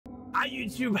Hi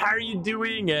YouTube, how are you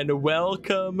doing? And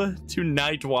welcome to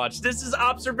Night Watch. This is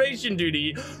observation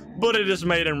duty, but it is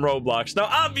made in Roblox. Now,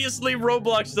 obviously,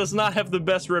 Roblox does not have the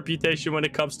best reputation when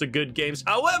it comes to good games.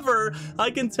 However,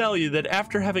 I can tell you that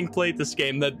after having played this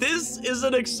game, that this is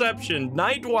an exception.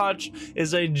 Night Watch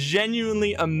is a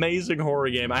genuinely amazing horror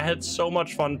game. I had so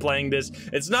much fun playing this.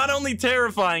 It's not only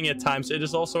terrifying at times, it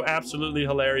is also absolutely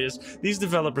hilarious. These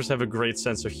developers have a great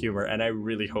sense of humor, and I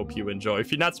really hope you enjoy.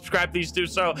 If you're not subscribed, please do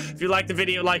so. If you like the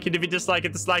video, like it. If you dislike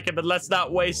it, dislike it. But let's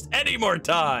not waste any more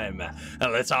time.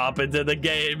 And let's hop into the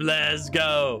game. Let's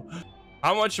go.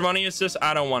 How much money is this?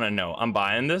 I don't want to know. I'm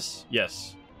buying this.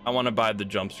 Yes. I want to buy the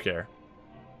jump scare.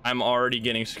 I'm already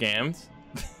getting scammed.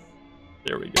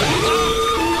 There we go.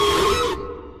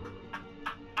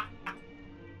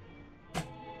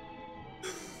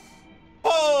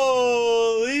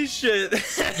 Holy shit.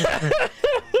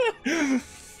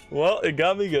 Well, it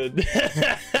got me good.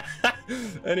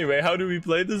 Anyway, how do we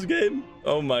play this game?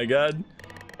 Oh my god.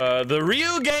 The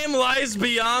real game lies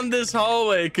beyond this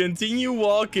hallway. Continue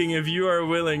walking if you are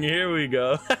willing. Here we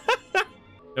go.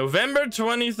 November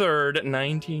 23rd,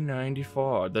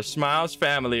 1994. The Smiles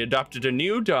family adopted a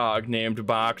new dog named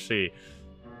Boxy.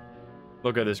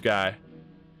 Look at this guy.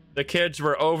 The kids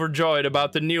were overjoyed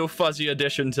about the new fuzzy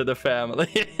addition to the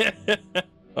family.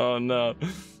 Oh no.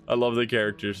 I love the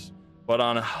characters. But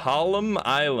on Hallam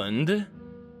Island... ...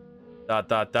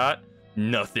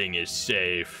 nothing is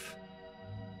safe.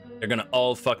 They're gonna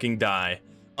all fucking die.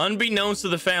 Unbeknownst to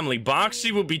the family,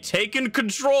 Boxy will be taken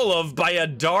control of by a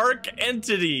dark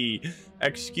entity.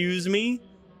 Excuse me?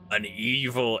 An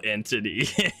evil entity.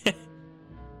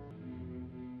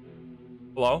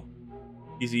 Hello?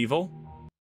 He's evil?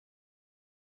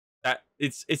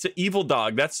 It's an evil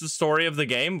dog. That's the story of the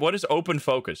game. What is open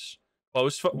focus?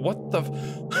 Close what the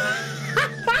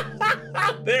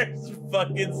There's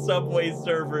fucking Subway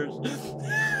surfers.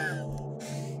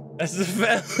 As the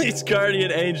family's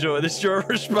guardian angel, it is your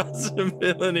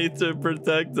responsibility to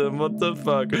protect them. What the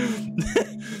fuck?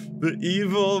 The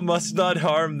evil must not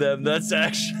harm them. That's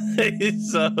actually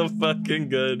so fucking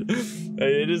good.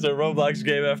 Hey, it is a Roblox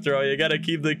game after all. You gotta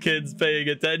keep the kids paying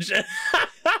attention.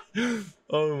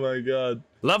 Oh my god.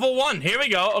 Level 1. Here we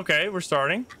go. Okay, we're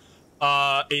starting.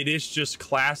 It is just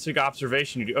classic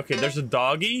observation. Okay, there's a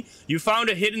doggy. You found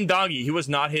a hidden doggy. He was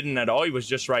not hidden at all. He was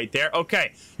just right there.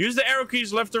 Okay, use the arrow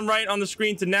keys left and right on the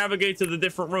screen to navigate to the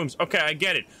different rooms. Okay, I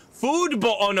get it. Food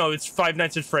bowl. Oh no, it's Five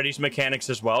Nights at Freddy's mechanics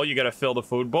as well. You gotta fill the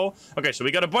food bowl. Okay, so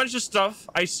we got a bunch of stuff.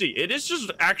 I see. It is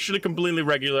just actually completely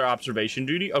regular observation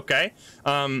duty. Okay.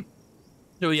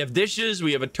 So we have dishes.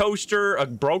 We have a toaster, a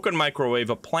broken microwave,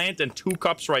 a plant, and 2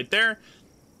 cups right there.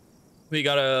 We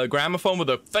got a gramophone with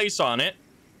a face on it.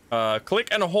 Click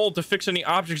and hold to fix any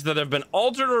objects that have been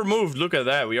altered or moved. Look at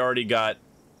that. We already got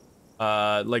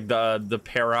like the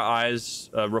para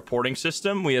eyes reporting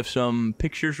system. We have some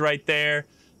pictures right there.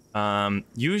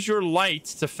 Use your light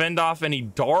to fend off any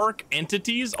dark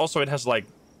entities. Also, it has like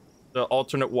the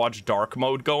alternate watch dark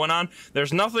mode going on.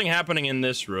 There's nothing happening in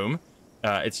this room.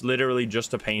 It's literally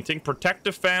just a painting. Protect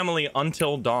the family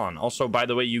until dawn. Also, by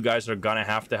the way, you guys are gonna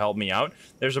have to help me out.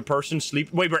 There's a person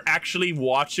sleep. Wait, we're actually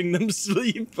watching them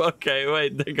sleep. Okay,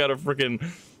 wait, they got a freaking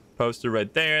poster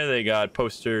right there. They got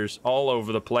posters all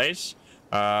over the place.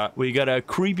 We got a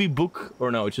creepy book,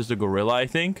 or no, it's just a gorilla, I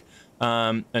think.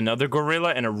 Another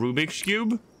gorilla and a Rubik's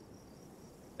cube.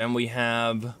 And we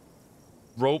have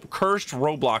cursed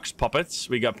Roblox puppets.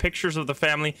 We got pictures of the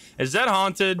family. Is that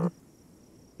haunted?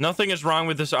 Nothing is wrong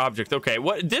with this object. Okay,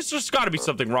 what? This just got to be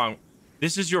something wrong.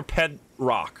 This is your pet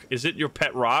rock. Is it your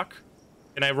pet rock?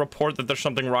 Can I report that there's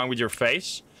something wrong with your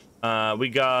face? We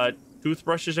got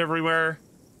toothbrushes everywhere.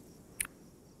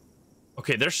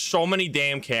 Okay, there's so many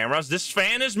damn cameras. This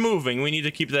fan is moving. We need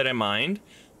to keep that in mind.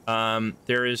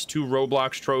 There is 2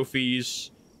 Roblox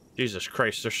trophies. Jesus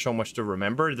Christ, there's so much to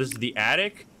remember. This is the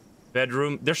attic.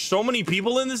 Bedroom. There's so many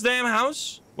people in this damn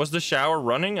house. Was the shower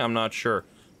running? I'm not sure.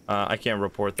 I can't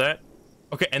report that.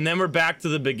 Okay, and then we're back to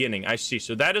the beginning. I see.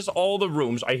 So that is all the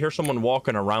rooms. I hear someone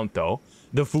walking around, though.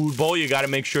 The food bowl, you got to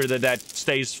make sure that that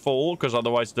stays full, because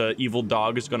otherwise the evil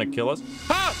dog is going to kill us.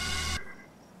 Ah!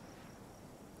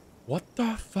 What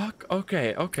the fuck?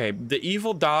 Okay, okay. The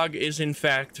evil dog is, in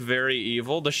fact, very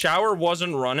evil. The shower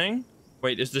wasn't running.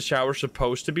 Wait, is the shower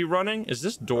supposed to be running? Is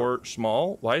this door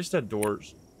small? Why is that door...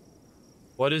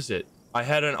 What is it? I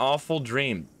had an awful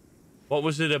dream. What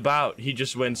was it about? He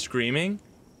just went screaming?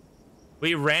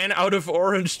 We ran out of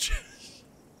orange juice.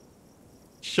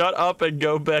 Shut up and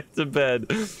go back to bed.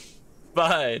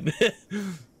 Fine.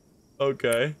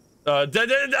 Okay.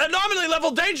 Anomaly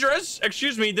level dangerous.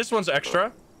 Excuse me, this one's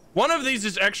extra. One of these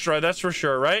is extra, that's for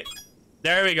sure, right?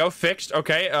 There we go. Fixed.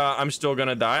 Okay. I'm still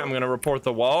gonna die. I'm gonna report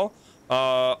the wall.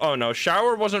 Oh no.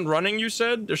 Shower wasn't running, you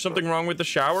said? There's something wrong with the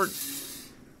shower?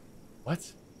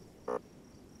 What?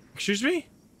 Excuse me?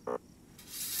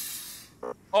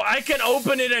 Oh, I can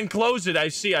open it and close it. I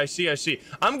see.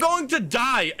 I'm going to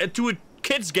die to a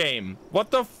kid's game.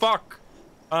 What the fuck?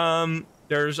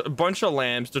 There's a bunch of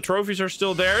lamps. The trophies are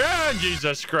still there. Ah,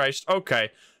 Jesus Christ.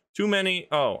 Okay. Too many.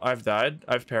 Oh, I've died.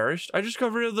 I've perished. I just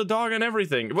got rid of the dog and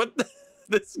everything. What the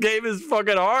This game is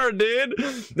fucking hard, dude.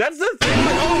 That's the thing.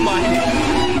 Oh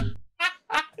my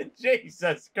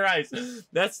Jesus Christ.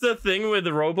 That's the thing with the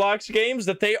Roblox games,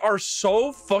 that they are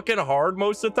so fucking hard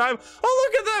most of the time. Oh,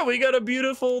 look at that. We got a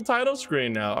beautiful title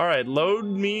screen now. All right, load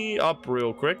me up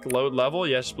real quick. Load level.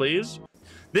 Yes, please.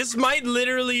 This might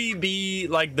literally be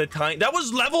like the time. That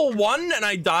was level 1 and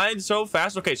I died so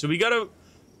fast. Okay, so we got a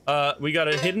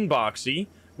hidden boxy.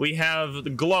 We have the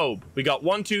globe. We got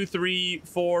 1, 2, 3,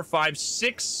 4, 5,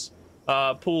 6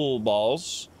 pool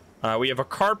balls. We have a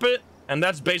carpet, and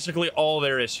that's basically all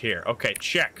there is here. Okay,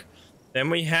 check.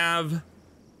 Then we have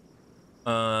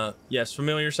yes,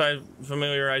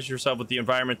 familiarize yourself with the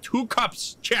environment. 2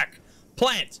 cups, check.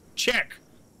 Plant, check.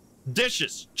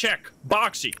 Dishes, check.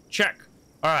 Boxy, check.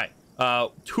 All right,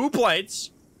 2 plates,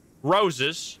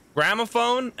 roses,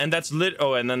 gramophone, and that's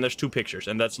oh, and then there's 2 pictures,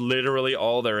 and that's literally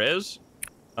all there is.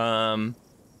 And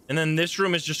then this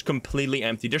room is just completely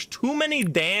empty. There's too many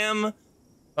damn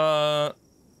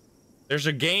there's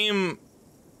a game.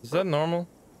 Is that normal?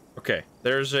 Okay,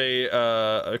 there's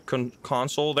a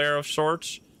console there of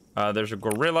sorts. There's a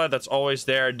gorilla that's always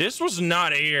there. This was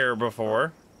not here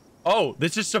before. Oh,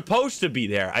 this is supposed to be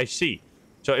there. I see.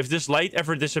 So if this light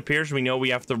ever disappears, we know we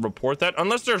have to report that.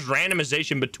 Unless there's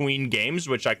randomization between games,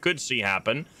 which I could see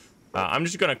happen. I'm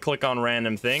just gonna click on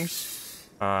random things.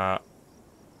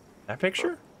 That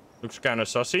picture looks kind of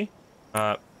sussy.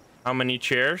 How many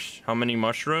chairs? How many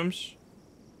mushrooms?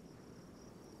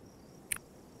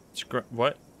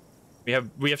 What? We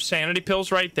have sanity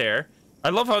pills right there. I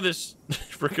love how this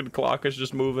freaking clock is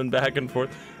just moving back and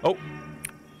forth. Oh.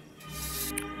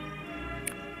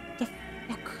 What the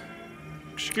fuck?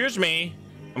 Excuse me.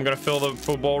 I'm gonna fill the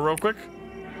football real quick.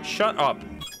 Shut up.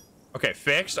 Okay,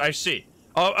 fixed. I see.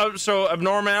 So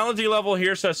abnormality level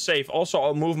here says safe. Also,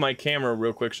 I'll move my camera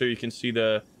real quick so you can see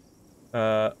the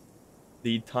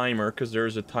timer, because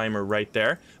there's a timer right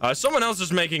there. Someone else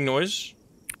is making noise.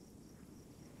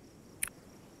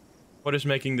 What is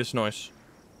making this noise?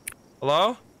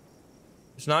 Hello?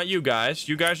 It's not you guys.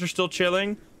 You guys are still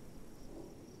chilling.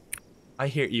 I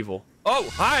hear evil. Oh,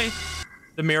 hi.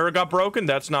 The mirror got broken.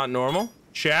 That's not normal.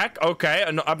 Check. Okay.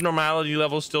 Abnormality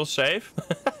level still safe.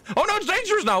 Oh no, it's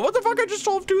dangerous now. What the fuck? I just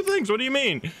solved 2 things. What do you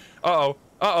mean? Uh-oh.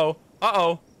 Uh-oh.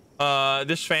 Uh-oh.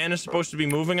 This fan is supposed to be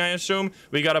moving, I assume.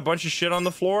 We got a bunch of shit on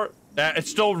the floor.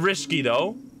 It's still risky,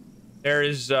 though. There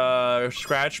is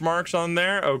scratch marks on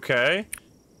there. Okay.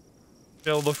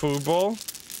 Fill the food bowl.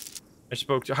 I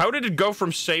spoke to... How did it go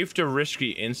from safe to risky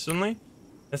instantly?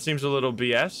 That seems a little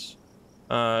BS.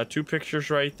 2 pictures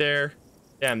right there.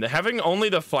 Damn, having only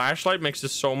the flashlight makes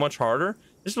this so much harder.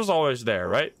 This was always there,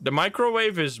 right? The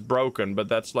microwave is broken, but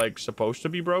that's like supposed to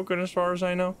be broken as far as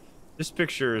I know. This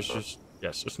picture is just...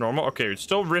 Yes, it's normal. Okay, it's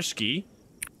still risky.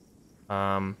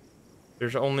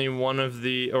 There's only one of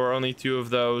the... Or only 2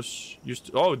 of those.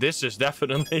 Oh, this is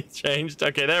definitely changed.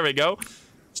 Okay, there we go.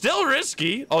 Still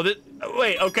risky. Oh,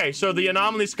 wait, okay, so the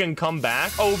anomalies can come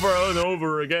back over and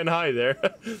over again. Hi there.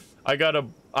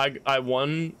 I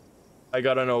won. I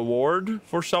got an award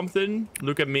for something.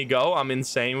 Look at me go. I'm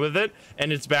insane with it.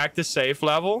 And it's back to safe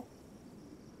level.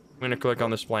 I'm gonna click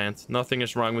on this plant. Nothing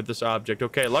is wrong with this object.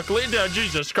 Okay, luckily,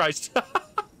 Jesus Christ.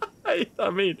 I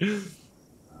mean,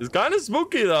 it's kind of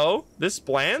spooky though. This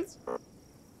plant.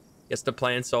 Yes, the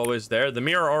plant's always there. The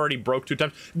mirror already broke 2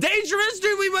 times. Dangerous,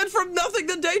 dude! We went from nothing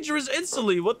to dangerous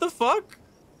instantly. What the fuck?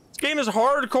 This game is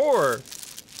hardcore.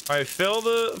 All right, fill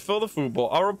the food bowl.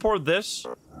 I'll report this.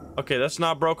 Okay, that's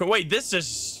not broken. Wait, this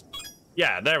is...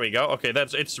 Yeah, there we go. Okay,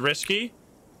 it's risky.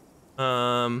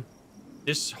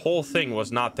 This whole thing was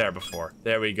not there before.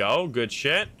 There we go. Good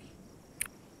shit.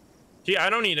 Gee, I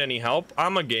don't need any help.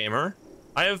 I'm a gamer.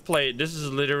 I have played... This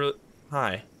is literally...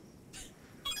 Hi.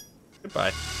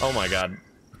 Goodbye. Oh my god.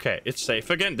 Okay, it's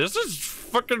safe again. This is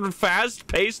fucking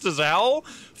fast-paced as hell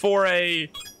for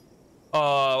a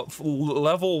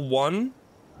level 1.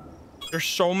 There's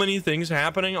so many things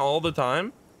happening all the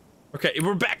time. Okay,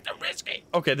 we're back to risky.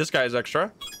 Okay, this guy's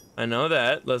extra. I know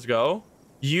that. Let's go.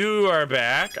 You are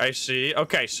back. I see.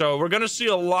 Okay, so we're gonna see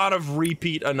a lot of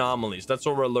repeat anomalies. That's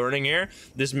what we're learning here.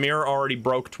 This mirror already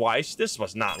broke twice. This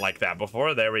was not like that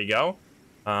before. There we go.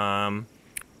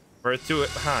 We're to it.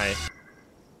 Hi.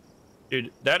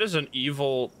 Dude, that is an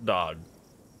evil dog.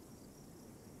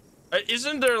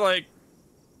 Isn't there like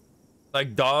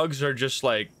dogs are just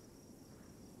like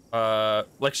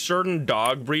certain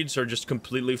dog breeds are just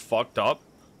completely fucked up?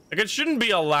 Like, it shouldn't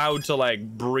be allowed to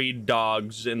like breed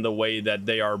dogs in the way that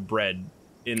they are bred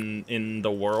in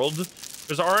the world,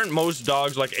 because aren't most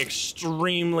dogs like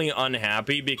extremely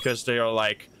unhappy because they are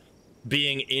like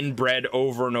being inbred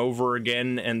over and over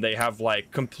again, and they have like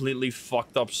completely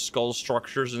fucked up skull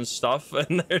structures and stuff,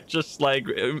 and they're just like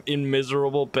in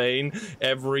miserable pain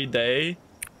every day?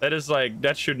 That is like,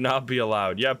 that should not be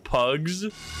allowed. Yeah, pugs.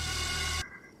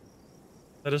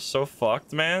 That is so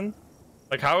fucked, man.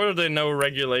 Like, how are there no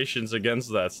regulations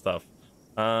against that stuff?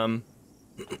 Okay,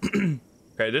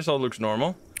 this all looks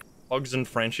normal. Pugs and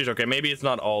Frenchies. Okay, maybe it's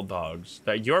not all dogs.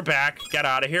 You're back. Get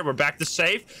out of here. We're back to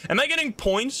safe. Am I getting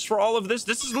points for all of this?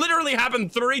 This has literally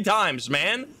happened 3 times,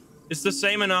 man. It's the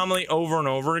same anomaly over and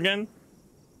over again.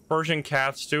 Persian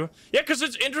cats, too. Yeah, because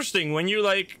it's interesting. When you,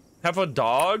 like, have a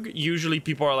dog, usually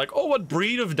people are like, oh, what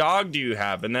breed of dog do you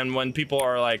have? And then when people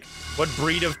are like, what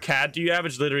breed of cat do you have?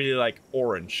 It's literally, like,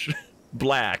 orange.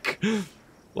 Black.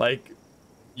 Like,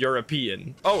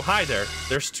 European. Oh, hi there.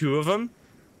 There's 2 of them.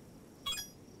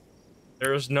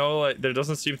 There's no, like, there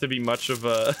doesn't seem to be much of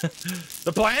a...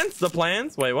 The plants? The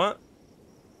plants? Wait, what?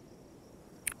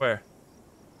 Where?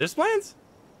 This plant?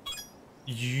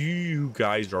 You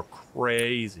guys are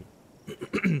crazy.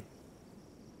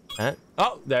 Huh?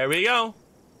 Oh, there we go.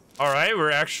 All right, we're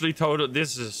actually total.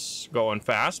 This is going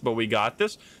fast, but we got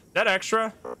this. That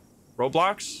extra?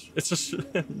 Roblox? It's just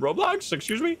Roblox?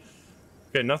 Excuse me?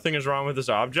 Okay, nothing is wrong with this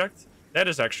object. That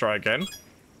is extra again.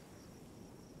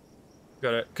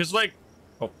 Got it. Because, like...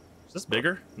 Oh, is this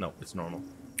bigger? No, it's normal.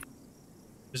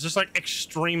 It's just, like,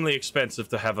 extremely expensive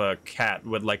to have a cat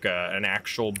with, like, an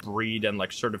actual breed and,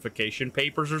 like, certification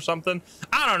papers or something.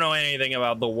 I don't know anything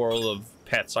about the world of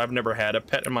pets. I've never had a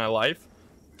pet in my life.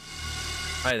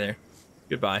 Hi there.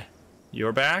 Goodbye.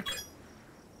 You're back?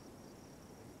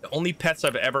 The only pets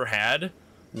I've ever had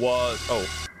was... Oh,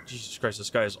 Jesus Christ, this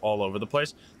guy is all over the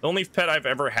place. The only pet I've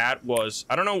ever had was...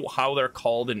 I don't know how they're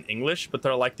called in English, but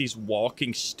they're like these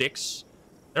walking sticks.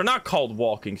 They're not called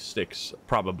walking sticks,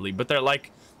 probably, but they're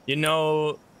like... You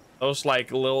know, those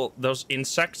like little... Those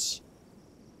insects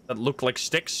that look like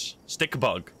sticks? Stick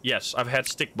bug. Yes, I've had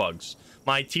stick bugs.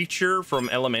 My teacher from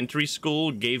elementary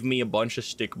school gave me a bunch of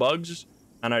stick bugs,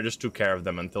 and I just took care of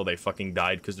them until they fucking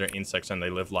died because they're insects and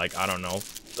they live like, I don't know,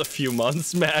 a few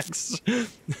months max.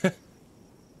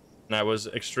 And I was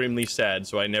extremely sad,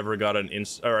 so I never got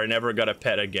I never got a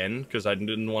pet again because I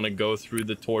didn't want to go through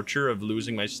the torture of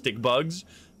losing my stick bugs.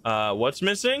 What's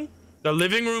missing? The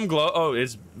living room glow. Oh,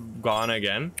 it's gone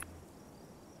again.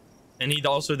 And he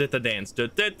also did the dance.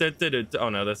 Oh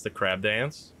no, that's the crab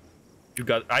dance.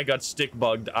 I got stick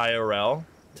bugged IRL.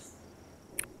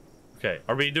 Okay,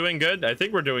 are we doing good? I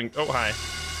think we're doing... Oh, hi.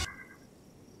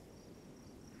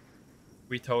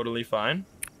 We totally fine.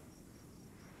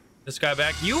 This guy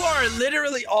back. You are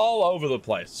literally all over the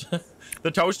place.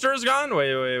 The toaster is gone?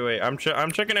 Wait. I'm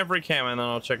checking every cam and then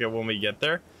I'll check it when we get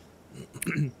there.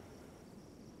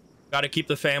 Gotta keep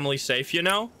the family safe, you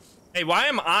know? Hey, why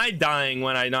am I dying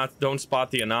when I don't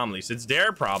spot the anomalies? It's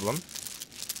their problem.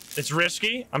 It's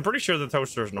risky. I'm pretty sure the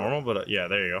toaster is normal, but yeah,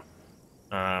 there you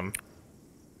go.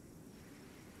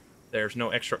 There's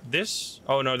no extra... This?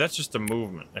 Oh, no, that's just a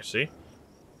movement. I see.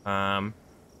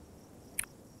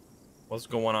 What's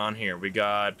going on here? We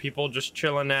got people just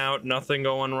chilling out. Nothing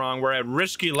going wrong. We're at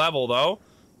risky level, though.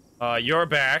 You're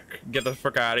back. Get the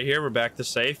fuck out of here. We're back to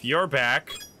safe. You're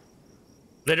back.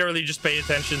 Literally just pay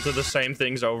attention to the same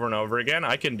things over and over again.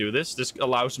 I can do this. This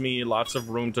allows me lots of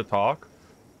room to talk.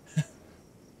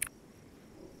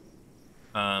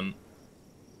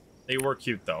 They were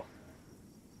cute, though.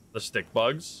 The stick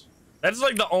bugs. That's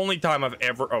like the only time I've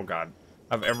ever... Oh, God.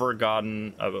 I've ever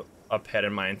gotten a pet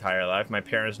in my entire life. My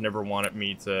parents never wanted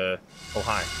me to... Oh,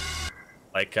 hi.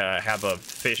 Like, have a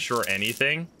fish or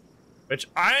anything. Which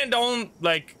I don't,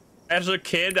 like... As a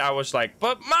kid, I was like,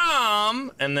 but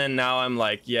mom! And then now I'm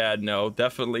like, yeah, no,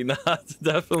 definitely not.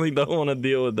 Definitely don't want to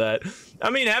deal with that. I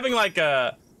mean, having like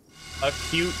a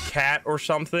cute cat or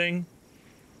something.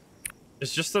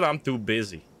 It's just that I'm too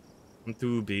busy. I'm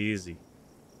too busy.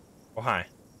 Oh, hi.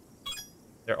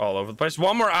 They're all over the place.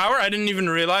 1 more hour? I didn't even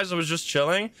realize I was just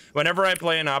chilling. Whenever I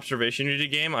play an observation unity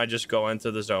game, I just go into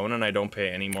the zone and I don't pay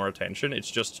any more attention. It's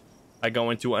just, I go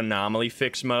into anomaly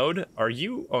fix mode. Are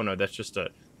you? Oh, no, that's just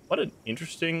a... What an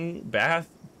interesting bath.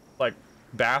 Like,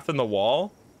 bath in the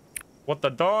wall. What the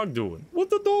dog doing? What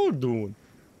the dog doing?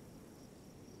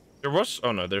 There was...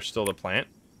 Oh, no, there's still the plant.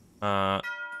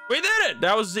 We did it!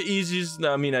 That was the easiest.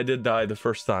 I mean, I did die the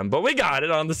first time, but we got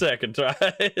it on the second try.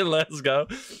 Let's go.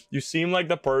 You seem like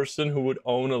the person who would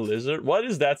own a lizard. What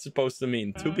is that supposed to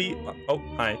mean? To be... Oh,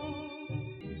 hi.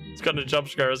 It's gonna jump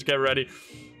scare us. Get ready.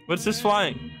 What's this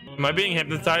flying? Am I being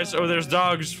hypnotized? Oh, there's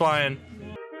dogs flying.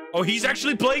 Oh, he's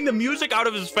actually playing the music out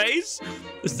of his face?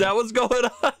 Is that what's going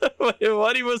on? Wait,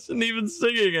 what? He wasn't even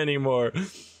singing anymore.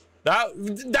 That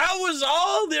was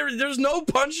all. There's no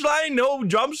punchline, no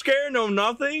jump scare, no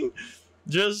nothing.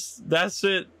 Just that's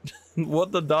it.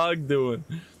 What the dog doing?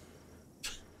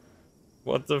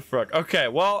 What the fuck? Okay,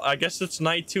 well, I guess it's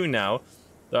night 2 now.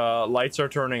 The lights are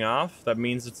turning off. That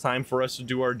means it's time for us to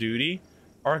do our duty.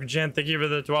 Arcgen, thank you for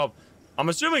the 12. I'm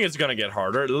assuming it's gonna get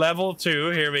harder. Level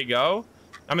 2, here we go.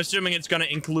 I'm assuming it's gonna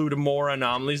include more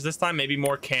anomalies this time, maybe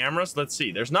more cameras. Let's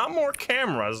see. There's not more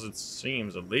cameras, it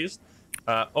seems, at least.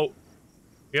 Oh,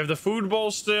 we have the food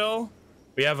bowl still.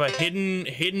 We have a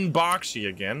hidden boxy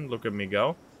again. Look at me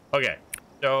go. Okay,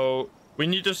 so we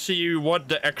need to see what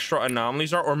the extra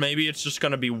anomalies are, or maybe it's just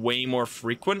gonna be way more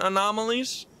frequent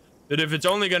anomalies. But if it's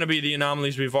only gonna be the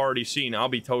anomalies we've already seen, I'll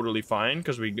be totally fine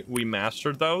because we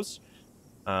mastered those.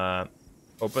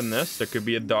 Open this. There could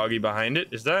be a doggy behind it.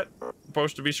 Is that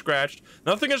supposed to be scratched?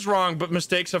 Nothing is wrong, but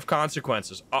mistakes have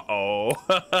consequences. Uh-oh.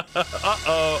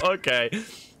 Uh-oh. Okay.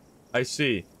 I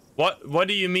see. What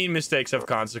do you mean mistakes have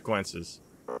consequences?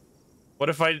 What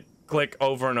if I click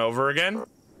over and over again?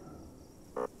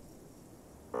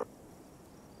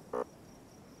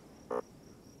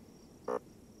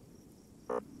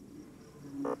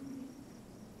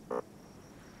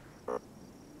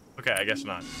 Okay, I guess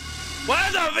not.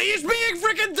 What the? He's being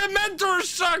freaking Dementor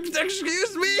sucked.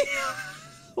 Excuse me.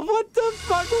 What the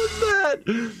fuck was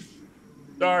that?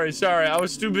 Sorry. I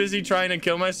was too busy trying to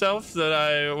kill myself that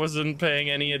I wasn't paying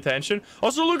any attention.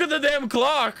 Also, look at the damn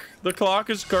clock. The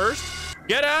clock is cursed.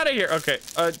 Get out of here. Okay,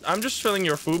 I'm just filling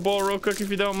your food bowl real quick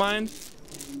if you don't mind.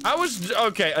 I was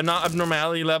okay. An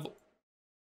abnormality level.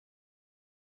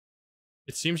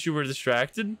 It seems you were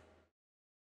distracted.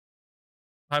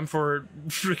 Time for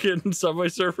freaking Subway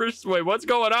Surfers. Wait, what's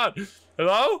going on?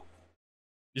 Hello?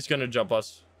 He's gonna jump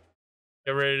us.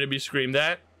 Get ready to be screamed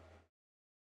at.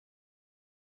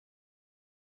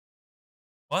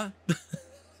 What?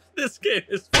 This game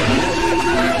is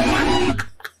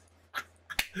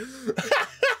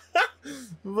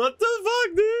what the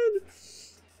fuck, dude?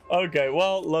 Okay,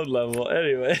 well, low level.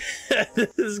 Anyway,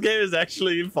 this game is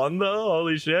actually fun though.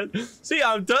 Holy shit. See,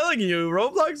 I'm telling you,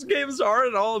 Roblox games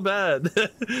aren't all bad.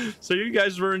 So you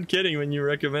guys weren't kidding when you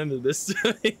recommended this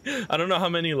to me. I don't know how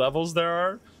many levels there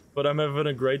are, but I'm having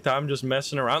a great time just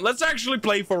messing around. Let's actually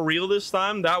play for real this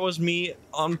time. That was me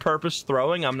on purpose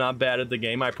throwing. I'm not bad at the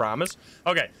game, I promise.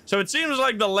 Okay, so it seems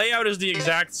like the layout is the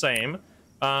exact same.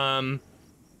 But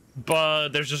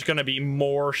there's just gonna be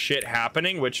more shit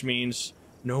happening, which means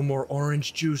no more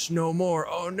orange juice, no more.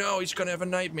 Oh no, he's gonna have a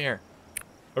nightmare.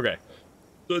 Okay,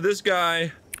 so this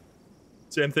guy,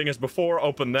 same thing as before.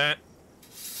 Open that,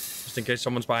 just in case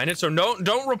someone's behind it. So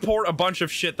don't report a bunch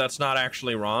of shit that's not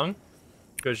actually wrong,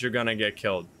 because you're gonna get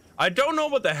killed. I don't know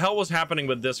what the hell was happening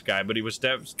with this guy, but he was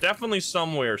definitely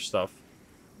somewhere stuff.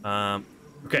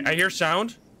 Okay, I hear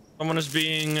sound. Someone is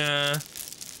being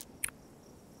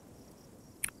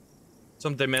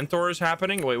some Dementor is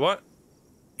happening. Wait, what?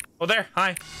 Oh, there.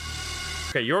 Hi.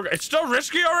 Okay, it's still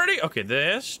risky already? Okay,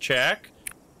 this. Check.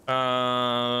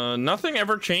 Nothing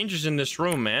ever changes in this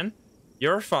room, man.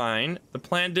 You're fine. The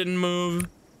plant didn't move.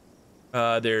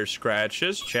 There's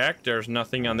scratches. Check. There's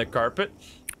nothing on the carpet.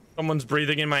 Someone's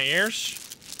breathing in my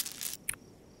ears.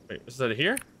 Wait, is that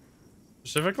here?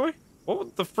 Specifically?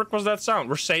 What the frick was that sound?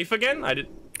 We're safe again? I didn't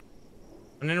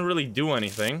really do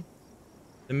anything.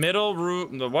 The middle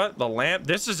room. The what? The lamp.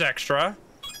 This is extra.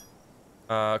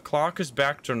 Clock is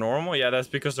back to normal. Yeah, that's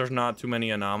because there's not too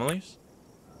many anomalies.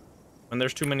 When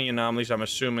there's too many anomalies, I'm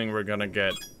assuming we're gonna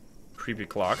get creepy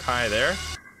clock. Hi there.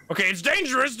 Okay, it's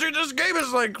dangerous, dude. This game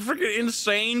is like freaking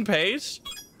insane pace.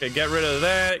 Okay, get rid of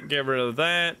that. Get rid of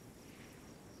that.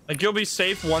 Like, you'll be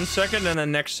safe 1 second, and the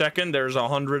next second there's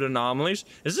 100 anomalies.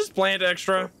 Is this plant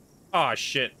extra? Oh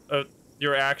shit.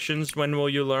 Your actions. When will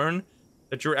you learn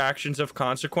that your actions have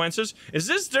consequences? Is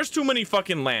this? There's too many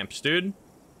fucking lamps, dude.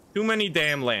 Too many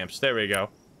damn lamps. There we go.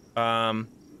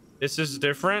 This is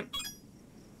different.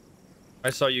 I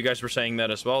saw you guys were saying that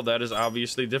as well. That is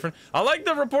obviously different. I like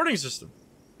the reporting system.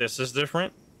 This is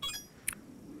different.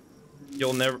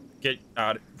 You'll never get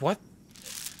out. What?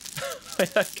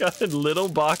 I got a little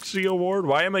boxy award.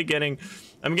 Why am I getting?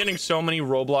 I'm getting so many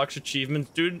Roblox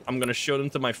achievements, dude. I'm gonna show them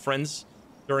to my friends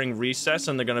during recess,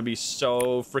 and they're gonna be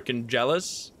so freaking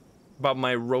jealous about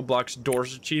my Roblox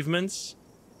Doors achievements.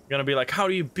 gonna be like, how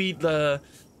do you beat the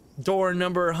door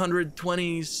number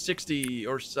 12060?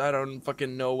 Or I don't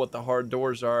fucking know what the hard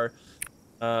doors are.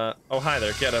 Oh, hi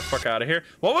there. Get the fuck out of here.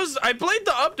 What was... I played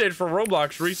the update for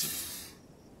Roblox recently.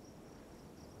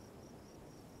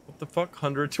 What the fuck?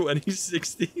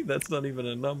 12060? That's not even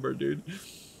a number, dude.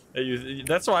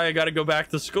 That's why I gotta go back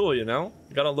to school, you know?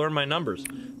 I gotta learn my numbers.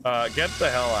 Get the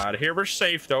hell out of here. We're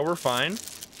safe, though. We're fine.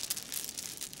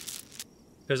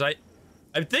 Because I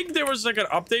think there was, like, an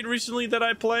update recently that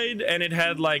I played, and it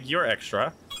had, like, your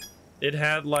extra. It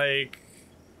had, like...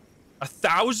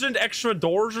 1,000 extra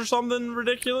doors or something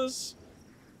ridiculous.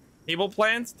 Table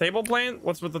plant? Table plant?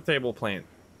 What's with the table plant?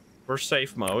 We're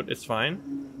safe mode. It's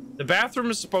fine. The bathroom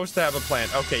is supposed to have a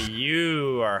plant. Okay,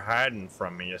 you are hiding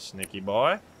from me, you sneaky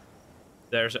boy.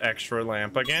 There's extra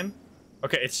lamp again.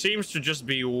 Okay, it seems to just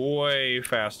be way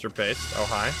faster paced. Oh,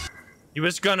 hi. He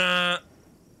was gonna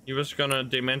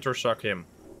Dementor suck him.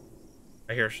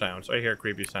 I hear sounds. I hear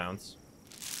creepy sounds.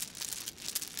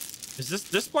 Is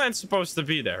this plant's supposed to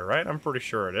be there, right? I'm pretty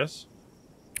sure it is.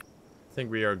 I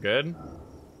think we are good.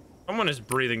 Someone is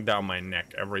breathing down my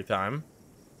neck every time.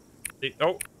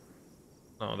 Oh,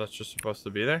 that's just supposed to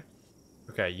be there.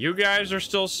 Okay, you guys are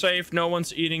still safe. No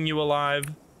one's eating you alive.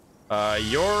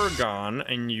 You're gone,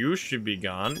 and you should be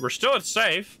gone. We're still at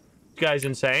safe. This guy's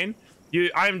insane.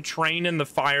 I'm trained in the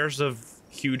fires of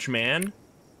huge man.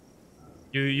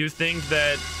 You think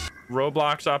that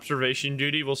Roblox observation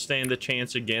duty will stand a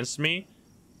chance against me?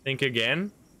 Think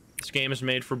again. This game is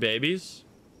made for babies.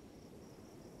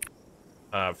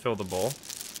 Fill the bowl.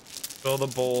 Fill the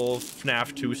bowl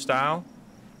FNAF 2 style.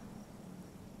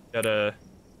 There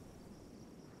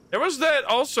was that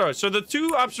also. So the two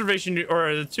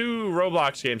the two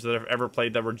Roblox games that I've ever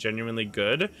played that were genuinely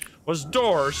good was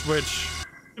Doors, which,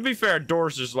 to be fair,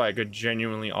 Doors is like a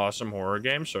genuinely awesome horror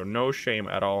game, so no shame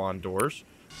at all on Doors.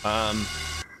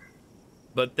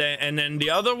 But then the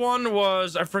other one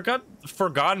was, I forgot,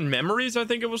 Forgotten Memories, I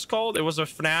think it was called. It was a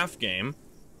FNAF game.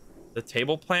 The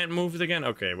table plant moved again.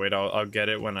 Okay, wait, I'll get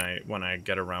it when I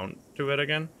get around to it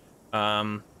again.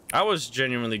 That was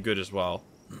genuinely good as well.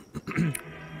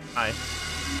 Hi.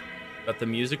 Got the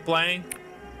music playing.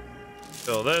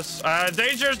 Fill this.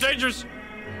 Dangerous, dangerous.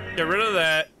 Get rid of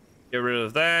that. Get rid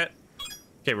of that.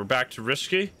 Okay, we're back to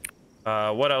risky.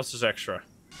 What else is extra?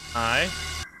 Hi.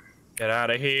 Get out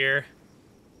of here.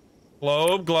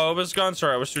 Globe is gone.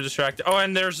 Sorry, I was too distracted. Oh,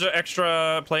 and there's an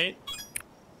extra plate.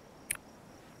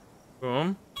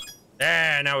 Boom.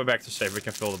 And now we're back to safe. We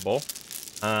can fill the bowl.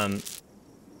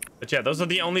 But yeah, those are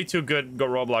the only two good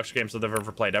Roblox games that I've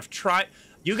ever played. I've tried.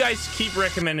 You guys keep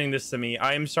recommending this to me.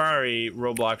 I am sorry,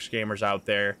 Roblox gamers out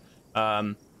there.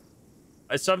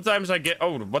 Sometimes I get...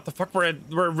 Oh, what the fuck?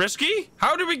 We're risky?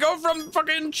 How did we go from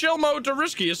fucking chill mode to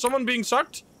risky? Is someone being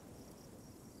sucked?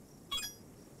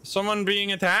 Someone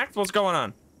being attacked? What's going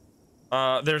on?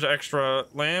 There's an extra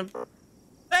lamp.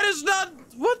 That is not...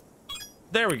 What?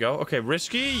 There we go. Okay,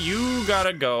 risky. You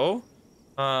gotta go.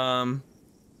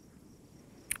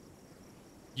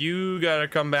 You gotta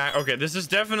come back. Okay, this is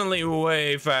definitely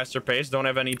way faster paced. Don't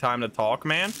have any time to talk,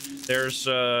 man. There's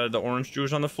the orange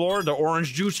juice on the floor. The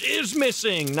orange juice is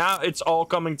missing. Now it's all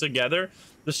coming together.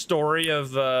 The story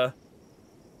of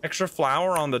extra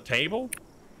flour on the table.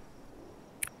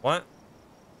 What?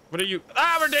 What are you?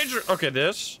 Ah, we're dangerous. Okay,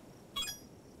 this.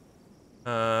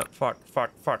 Fuck.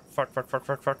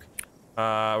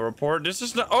 Report. This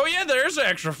is not. Oh yeah, there's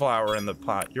extra flour in the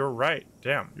pot. You're right.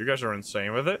 Damn, you guys are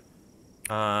insane with it.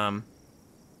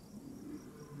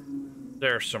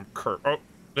 There's some Oh,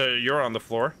 you're on the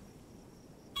floor.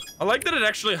 I like that it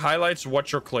actually highlights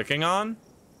what you're clicking on.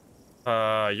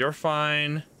 You're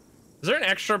fine. Is there an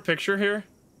extra picture here?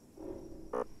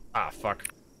 Ah, fuck.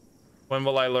 When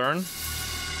will I learn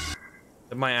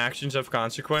that my actions have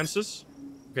consequences?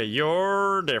 Okay,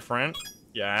 you're different.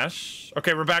 Yes.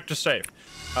 Okay, we're back to safe.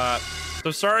 So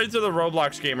sorry to the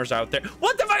Roblox gamers out there.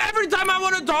 What the fuck? Every time I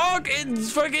want to talk, it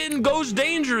fucking goes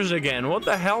dangerous again. What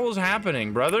the hell is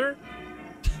happening, brother?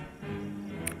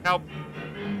 Help.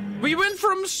 We went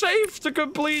from safe to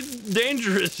complete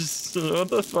dangerous. What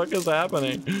the fuck is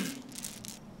happening?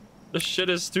 This shit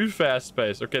is too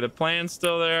fast-paced. Okay, the plan's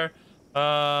still there.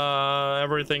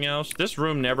 Everything else. This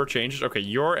room never changes. Okay,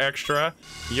 you're extra.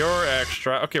 You're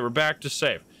extra. Okay, we're back to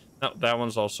safe. No, that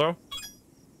one's also.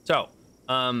 So,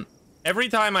 every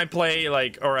time I play,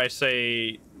 like, or I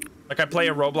say, like, I play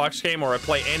a Roblox game, or I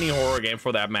play any horror game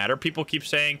for that matter, people keep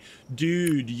saying,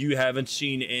 dude, you haven't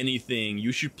seen anything.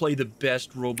 You should play the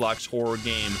best Roblox horror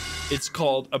game. It's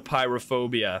called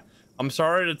Apeirophobia. I'm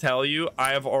sorry to tell you,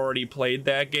 I have already played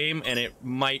that game, and it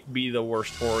might be the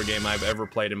worst horror game I've ever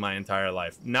played in my entire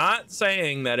life. Not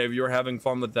saying that if you're having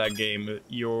fun with that game,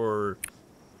 your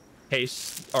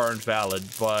tastes aren't valid,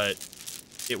 but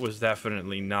it was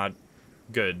definitely not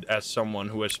good as someone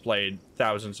who has played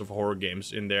thousands of horror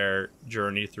games in their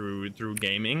journey through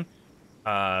gaming.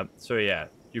 So yeah,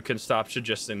 you can stop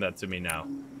suggesting that to me now.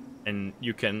 And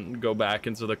you can go back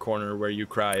into the corner where you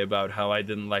cry about how I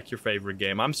didn't like your favorite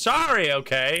game. I'm sorry,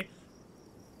 okay?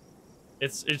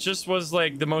 It just was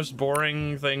like the most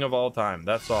boring thing of all time.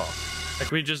 That's all.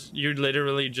 Like you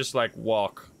literally just like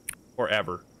walk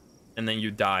forever. And then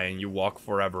you die and you walk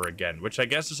forever again. Which I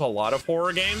guess is a lot of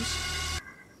horror games.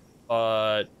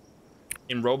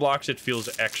 In Roblox, it feels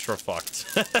extra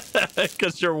fucked.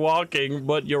 Because you're walking,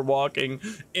 but you're walking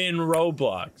in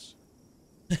Roblox.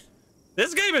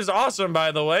 This game is awesome,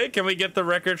 by the way. Can we get the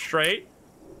record straight?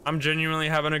 I'm genuinely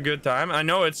having a good time. I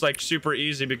know it's like super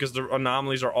easy because the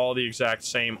anomalies are all the exact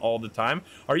same all the time.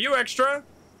 Are you extra?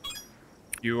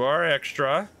 You are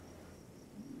extra.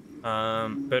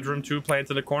 Bedroom 2 plant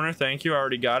in the corner. Thank you. I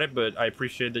already got it, but I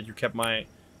appreciate that you kept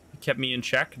me in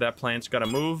check. That plant's gotta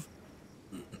move.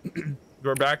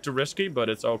 We're back to risky, but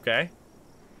it's okay.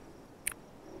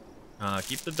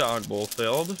 Keep the dog bowl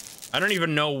filled. I don't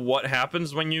even know what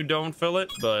happens when you don't fill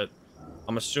it, but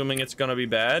I'm assuming it's gonna be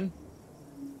bad.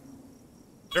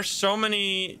 There's so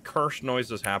many cursed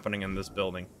noises happening in this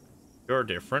building. You're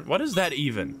different. What is that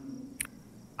even?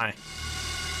 Hi.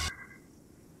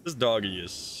 This doggy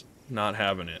is not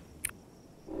having it.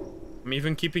 I'm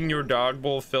even keeping your dog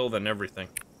bowl filled and everything.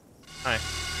 Hi.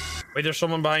 Wait, there's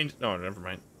someone behind. No, never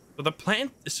mind. But the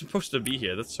plant is supposed to be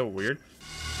here. That's so weird.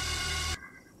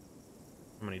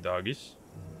 How many doggies?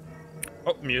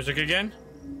 Oh, music again.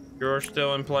 You're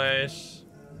still in place.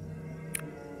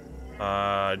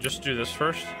 Just do this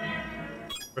first.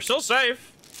 We're still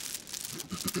safe.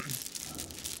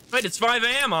 Wait, it's 5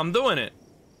 a.m. I'm doing it.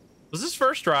 Was this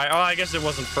first try? Oh, I guess it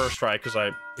wasn't first try because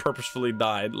I purposefully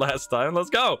died last time.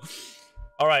 Let's go.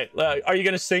 All right. Are you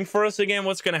going to sing for us again?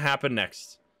 What's going to happen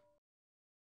next?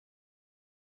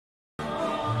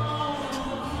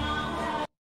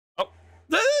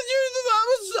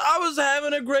 I was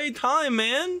having a great time,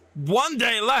 man. 1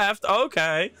 day left.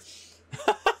 Okay.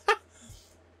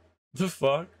 The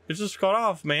fuck? It just got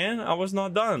off, man. I was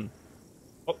not done.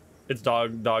 Oh, it's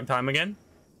dog time again.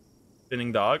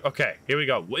 Spinning dog. Okay, here we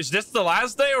go. Is this the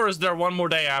last day or is there one more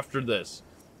day after this?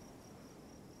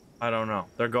 I don't know.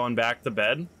 They're going back to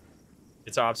bed.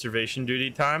 It's observation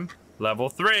duty time. Level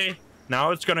 3.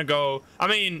 Now it's gonna go. I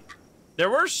mean, there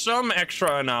were some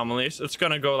extra anomalies. It's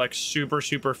gonna go like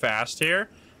super fast here.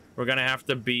 We're gonna have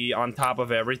to be on top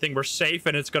of everything. We're safe,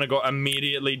 and it's gonna go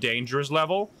immediately dangerous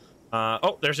level.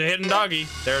 Oh, there's a hidden doggy.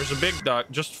 There's a big dog.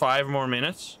 Just 5 more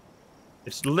minutes.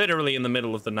 It's literally in the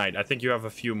middle of the night. I think you have a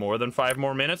few more than 5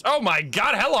 more minutes. Oh my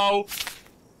god, hello!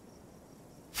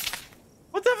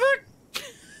 What the fuck?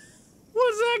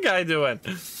 What's that guy doing?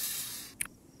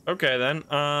 Okay, then.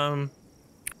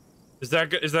 Is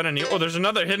that a new? Oh, there's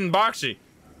another hidden boxy.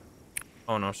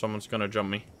 Oh no, someone's gonna jump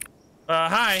me.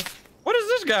 Hi. What is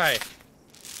this guy?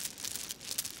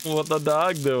 What the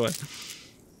dog doing?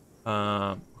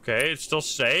 Okay, it's still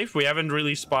safe. We haven't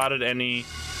really spotted any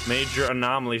major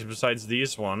anomalies besides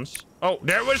these ones. Oh,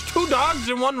 there was 2 dogs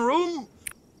in one room?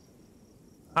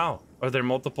 How? Are there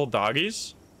multiple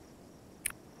doggies?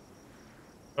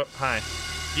 Oh, hi.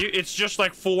 It's just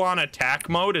like full-on attack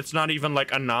mode. It's not even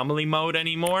like anomaly mode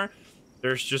anymore.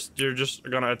 They're just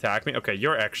gonna attack me. Okay,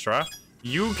 you're extra.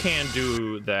 You can't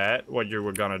do that, what you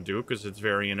were gonna do, because it's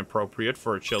very inappropriate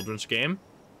for a children's game.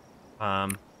 I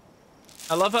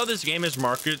love how this game is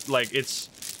marketed, like,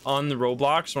 it's on the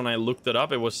Roblox. When I looked it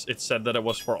up, it said that it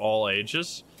was for all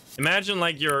ages. Imagine,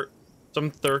 like, you're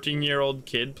some 13-year-old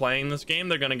kid playing this game.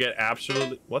 They're gonna get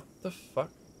absolutely... What the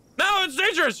fuck? No, it's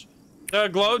dangerous! The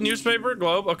Globe, newspaper,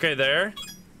 Globe. Okay, there.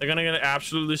 They're gonna get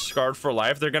absolutely scarred for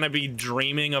life. They're gonna be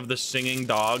dreaming of the singing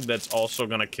dog that's also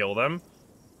gonna kill them.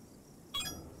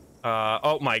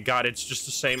 Oh my god, it's just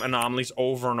the same anomalies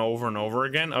over and over and over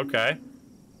again. Okay.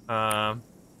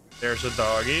 There's a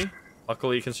doggy.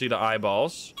 Luckily, you can see the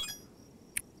eyeballs.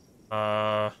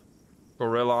 Gorilla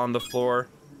on the floor.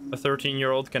 A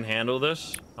 13-year-old can handle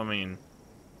this. I mean,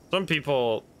 some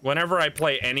people, whenever I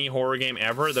play any horror game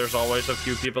ever, there's always a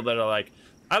few people that are like,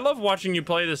 I love watching you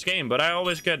play this game, but I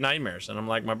always get nightmares. And I'm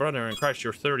like, my brother in Christ,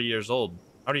 you're 30 years old.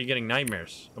 How are you getting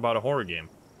nightmares about a horror game?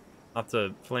 Not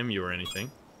to flame you or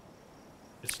anything.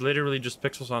 It's literally just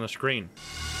pixels on a screen.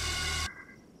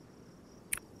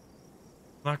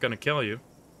 Not gonna kill you.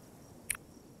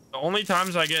 The only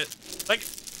times I get... Like...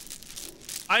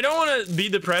 I don't want to be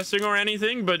depressing or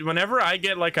anything, but whenever I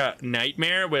get like a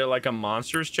nightmare where like a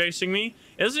monster's chasing me,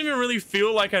 it doesn't even really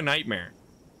feel like a nightmare.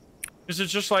 Because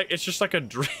it's just like a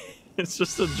dream. It's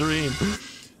just a dream.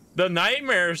 The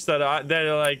nightmares that are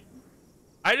like,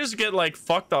 I just get like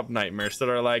fucked up nightmares that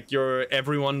are like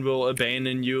everyone will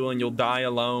abandon you and you'll die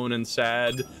alone and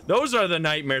sad. Those are the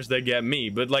nightmares that get me.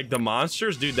 But like the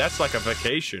monsters, dude, that's like a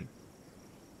vacation.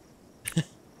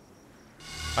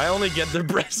 I only get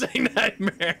depressing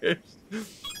nightmares.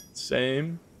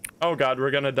 Same. Oh god,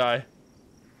 we're gonna die.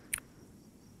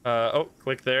 Oh,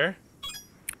 click there.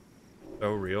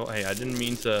 So real. Hey, I didn't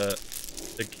mean to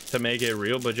make it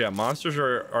real, but yeah, monsters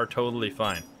are totally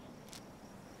fine.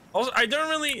 Also, I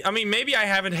mean, maybe I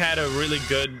haven't had a really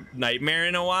good nightmare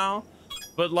in a while,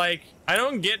 but like, I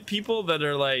don't get people that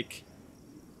are like,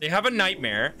 they have a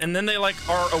nightmare and then they like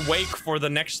are awake for the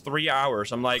next 3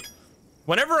 hours. I'm like,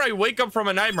 whenever I wake up from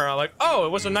a nightmare, I'm like, oh, it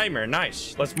was a nightmare.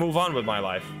 Nice. Let's move on with my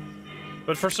life.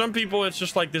 But for some people, it's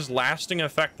just like this lasting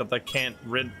effect that they can't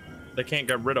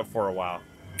get rid of for a while.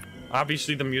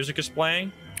 Obviously, the music is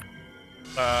playing.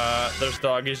 There's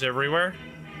doggies everywhere.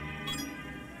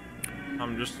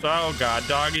 I'm just, oh god,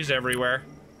 doggies everywhere.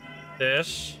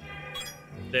 This.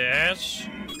 Clicky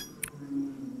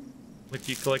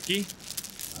clicky.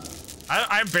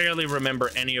 I barely remember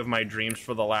any of my dreams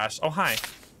for the last, oh hi.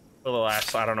 For the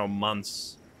last, I don't know,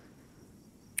 months.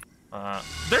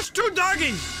 There's 2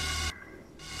 doggies!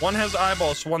 One has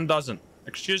eyeballs, one doesn't.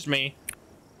 Excuse me.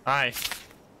 Hi.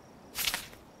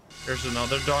 There's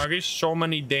another doggy. So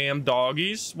many damn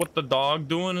doggies. What the dog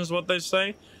doing is what they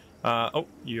say. Oh,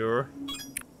 we're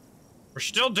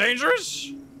still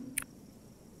dangerous?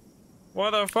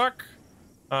 What the fuck?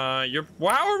 How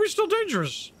are we still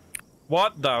dangerous?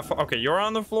 What the fuck? Okay, you're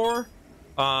on the floor.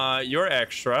 You're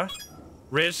extra.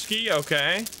 Risky,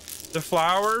 okay. The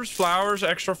flowers,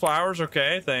 extra flowers,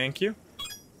 okay, thank you.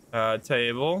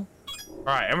 Table.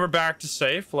 Alright, and we're back to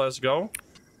safe. Let's go.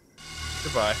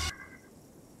 Goodbye.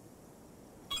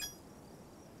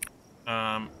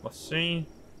 Let's see.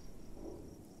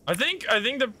 I think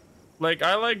like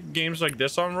I like games like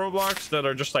this on Roblox that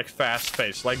are just like fast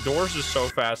paced. Like Doors is so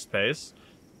fast paced.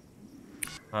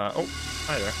 Oh,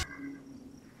 hi there.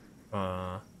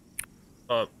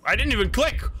 I didn't even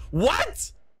click.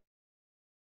 What?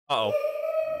 Uh-oh.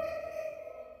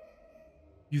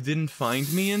 You didn't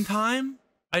find me in time?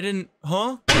 I didn't,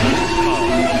 huh?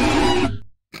 Oh.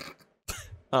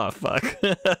 Oh, fuck.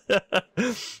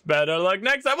 Better luck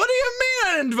next time. What do you mean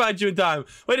I didn't invite you in time?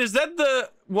 Wait, is that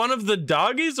one of the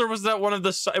doggies, or was that one of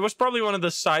the, it was probably one of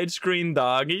the side screen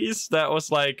doggies that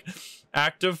was like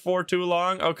active for too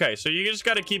long? Okay, so you just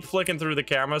got to keep flicking through the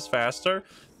cameras faster.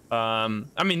 I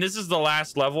mean, this is the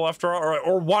last level after all,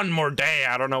 or one more day.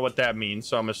 I don't know what that means,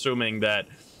 so I'm assuming that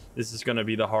this is going to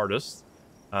be the hardest.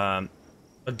 A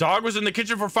dog was in the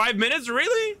kitchen for 5 minutes?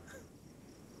 Really?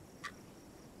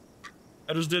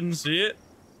 I just didn't see it.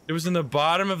 It was in the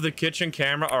bottom of the kitchen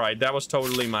camera. All right, that was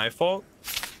totally my fault.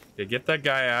 Okay, get that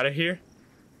guy out of here.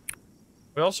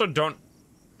 We also don't...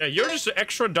 Yeah, you're just an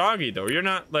extra doggy, though. You're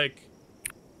not, like...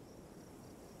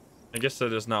 I guess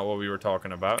that is not what we were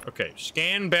talking about. Okay,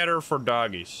 scan better for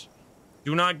doggies.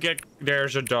 Do not get...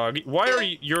 There's a doggy. Why are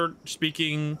you... You're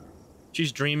speaking...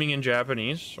 She's dreaming in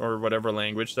Japanese, or whatever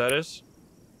language that is.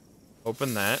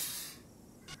 Open that.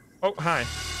 Oh, hi.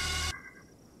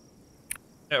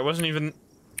 Yeah, it wasn't even...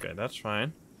 Okay, that's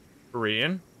fine.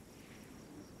 Korean.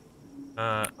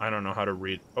 I don't know how to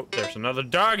read. Oh, there's another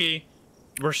doggy.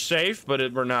 We're safe,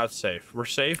 but we're not safe. We're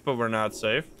safe, but we're not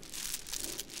safe.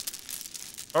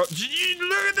 Oh, look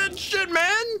at that shit,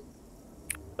 man!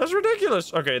 That's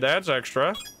ridiculous. Okay, that's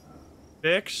extra.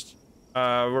 Fixed.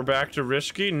 We're back to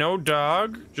risky. No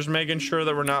dog. Just making sure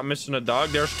that we're not missing a dog.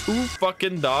 There's 2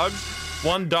 fucking dogs.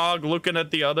 One dog looking at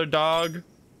the other dog.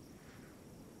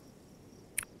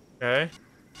 Okay.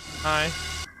 Hi.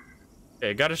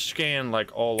 Okay, gotta scan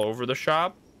like all over the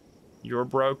shop. You're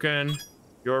broken.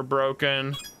 You're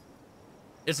broken.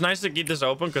 It's nice to keep this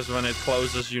open because when it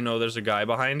closes, you know there's a guy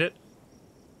behind it.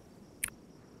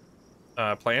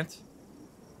 Plant.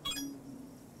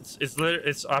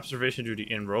 It's observation duty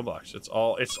in Roblox. It's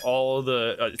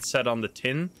set on the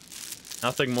tin.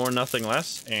 Nothing more, nothing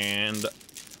less, and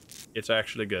it's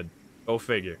actually good. Go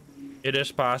figure. It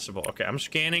is possible. Okay, I'm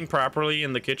scanning properly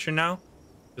in the kitchen now,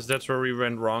 because that's where we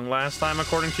went wrong last time,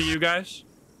 according to you guys.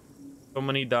 So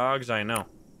many dogs, I know.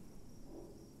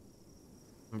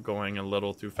 I'm going a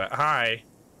little too fast. Hi.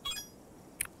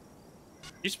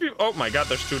 These people. Oh my god,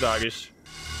 there's 2 doggies.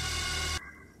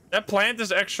 That plant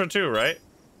is extra too, right?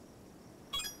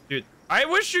 Dude, I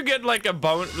wish you get like a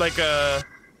bonus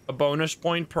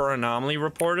point per anomaly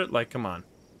reported. Like, come on.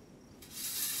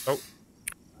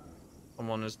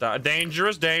 Someone is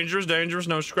dangerous, dangerous, dangerous.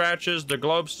 No scratches. The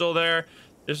globe's still there.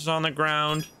 This is on the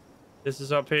ground. This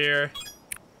is up here.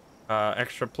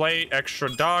 Extra plate,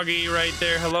 extra doggy right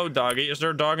there. Hello, doggy. Is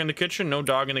there a dog in the kitchen? No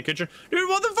dog in the kitchen. Dude,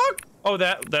 what the fuck? Oh,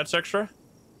 that's extra.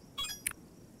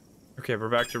 Okay, we're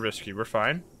back to risky. We're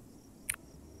fine.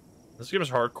 This game is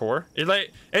hardcore.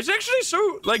 It's actually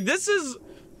so, like, this is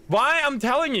why I'm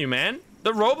telling you, man.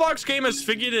 The Roblox game has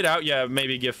figured it out. Yeah,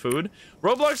 maybe give food.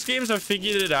 Roblox games have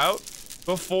figured it out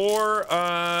before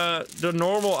the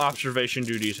normal observation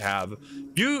duties have.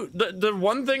 The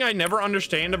one thing I never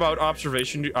understand about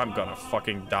observation I'm gonna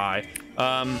fucking die.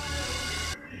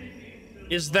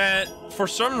 Is that for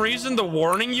some reason the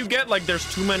warning you get, like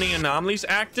there's too many anomalies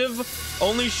active,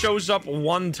 only shows up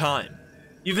one time.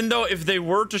 Even though if they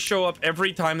were to show up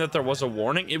every time that there was a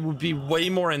warning, it would be way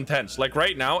more intense. Like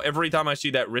right now, every time I see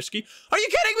that risky, are you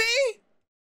kidding me?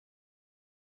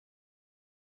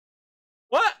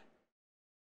 What?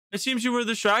 It seems you were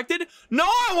distracted. No,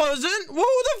 I wasn't. Who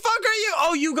the fuck are you?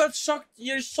 Oh, you got sucked.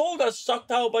 Your soul got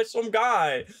sucked out by some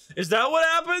guy. Is that what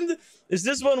happened? Is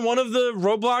this when one of the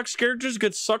Roblox characters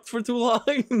gets sucked for too long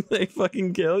and they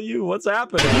fucking kill you? What's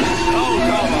happening?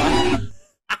 Oh,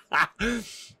 come on.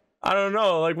 I don't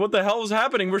know. Like, what the hell is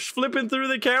happening? We're flipping through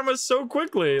the cameras so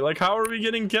quickly. Like, how are we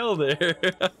getting killed here?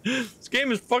 This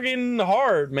game is fucking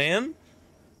hard, man.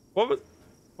 What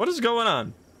is going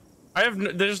on?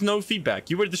 There's no feedback.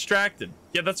 You were distracted.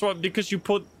 Yeah, that's what, because you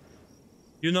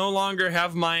no longer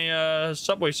have my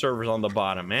subway servers on the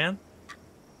bottom, man.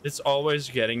 It's always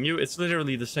getting you. It's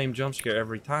literally the same jump scare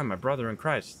every time, my brother in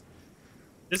Christ.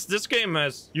 This game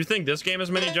has, you think this game has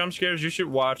many jump scares? You should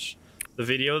watch the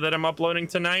video that I'm uploading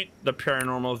tonight, the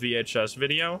paranormal VHS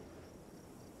video.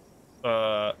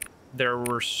 There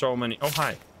were so many. Oh,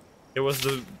 hi. It was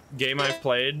the game I've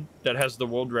played that has the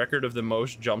world record of the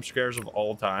most jump scares of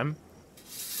all time.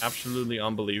 Absolutely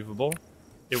unbelievable.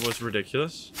 It was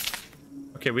ridiculous.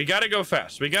 Okay, we gotta go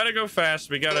fast. We gotta go fast.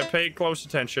 We gotta pay close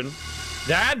attention.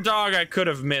 That dog I could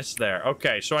have missed there.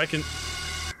 Okay, so I can...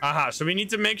 Aha, so we need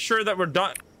to make sure that we're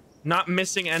not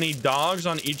missing any dogs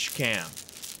on each cam.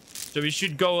 So we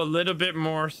should go a little bit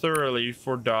more thoroughly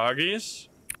for doggies.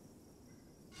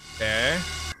 Okay.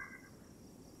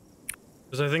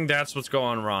 Because I think that's what's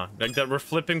going wrong. Like that we're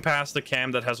flipping past the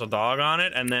cam that has a dog on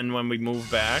it, and then when we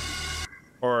move back,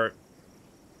 or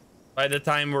by the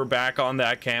time we're back on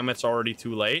that cam, it's already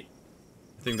too late.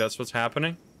 I think that's what's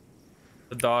happening.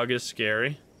 The dog is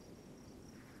scary.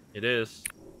 It is.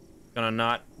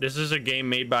 This is a game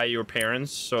made by your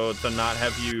parents, so to not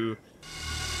have you...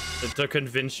 To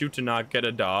convince you to not get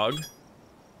a dog.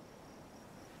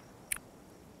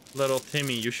 Little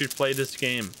Timmy, you should play this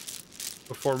game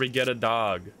before we get a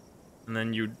dog. And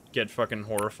then you get fucking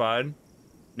horrified.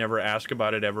 Never ask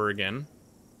about it ever again.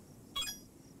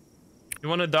 You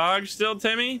want a dog still,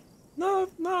 Timmy? No,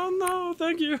 no, no,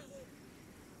 thank you.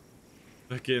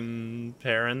 Fucking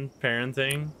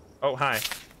parenting. Oh, hi.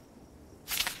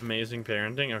 Amazing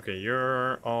parenting. Okay,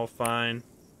 you're all fine.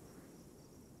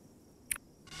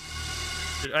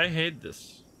 Dude, I hate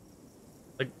this.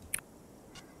 Like,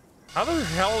 how the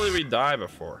hell did we die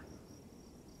before?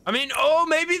 I mean, oh,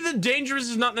 maybe the dangerous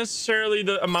is not necessarily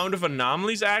the amount of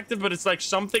anomalies active, but it's like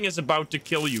something is about to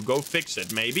kill you. Go fix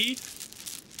it, maybe?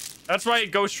 That's why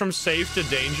it goes from safe to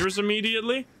dangerous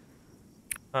immediately.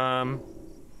 That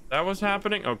was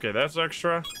happening? Okay, that's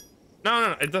extra.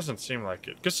 No, it doesn't seem like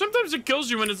it. Because sometimes it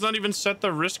kills you when it's not even set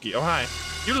to risky. Oh, hi.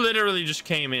 You literally just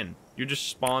came in. You just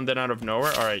spawned in out of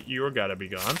nowhere. All right, you gotta be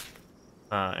gone.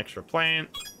 Extra plant.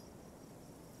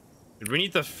 Dude, we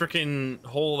need to freaking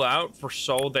hold out for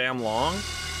so damn long.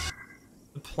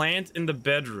 The plant in the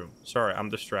bedroom. Sorry, I'm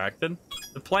distracted.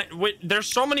 The plant. Wait, there's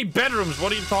so many bedrooms.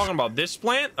 What are you talking about? This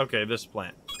plant? Okay, this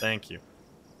plant. Thank you.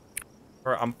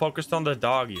 All right, I'm focused on the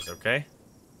doggies, okay?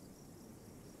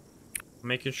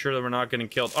 Making sure that we're not getting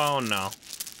killed. Oh, no.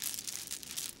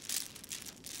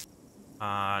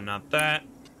 Not that.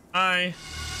 Hi.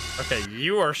 Okay,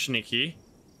 you are sneaky.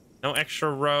 No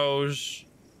extra rows.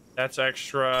 That's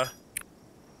extra.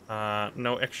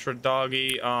 No extra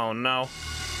doggy. Oh, no.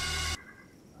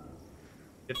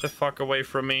 Get the fuck away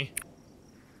from me.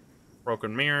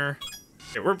 Broken mirror.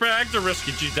 Okay, we're back to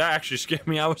risky. Gee, that actually scared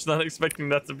me. I was not expecting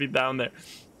that to be down there.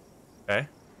 Okay.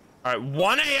 All right,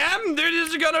 1 a.m.? Dude, this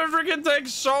is gonna freaking take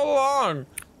so long.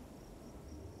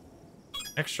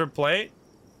 Extra plate.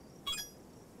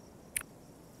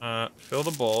 Fill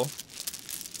the bowl.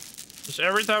 Just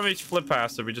every time we flip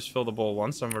past it, we just fill the bowl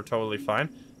once and we're totally fine.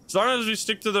 As long as we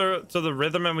stick to the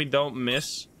rhythm and we don't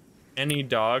miss any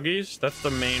doggies, that's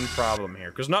the main problem here.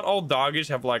 Because not all doggies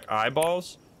have like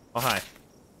eyeballs. Oh, hi.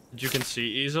 That you can see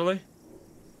easily.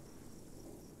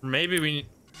 Maybe we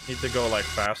need to go like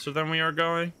faster than we are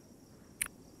going.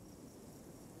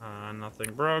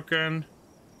 Nothing broken.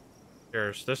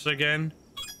 Here's this again.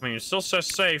 I mean, it still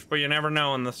says safe, but you never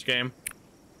know in this game.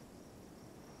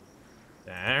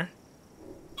 There.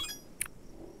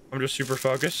 I'm just super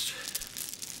focused.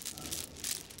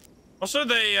 Also,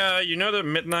 they, you know the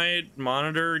Midnight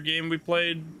Monitor game we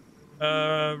played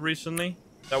recently?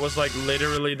 That was like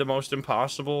literally the most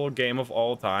impossible game of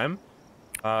all time.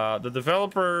 The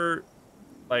developer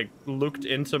like looked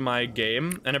into my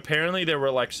game, and apparently there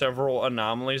were like several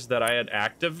anomalies that I had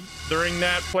active during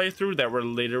that playthrough that were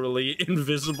literally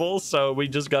invisible, so we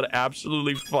just got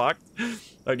absolutely fucked.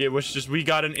 Like, it was just, we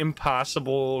got an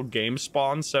impossible game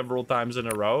spawn several times in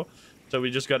a row, so we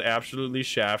just got absolutely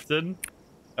shafted.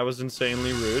 That was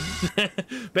insanely rude.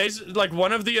 Basically, like,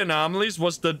 one of the anomalies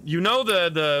was the, you know,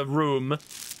 the room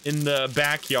in the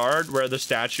backyard where the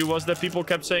statue was that people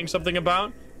kept saying something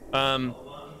about?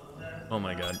 Oh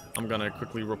my god. I'm gonna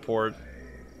quickly report.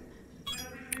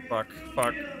 Fuck.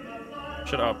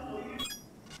 Shut up.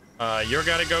 You're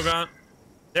gotta go, gone.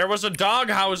 There was a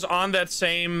doghouse on that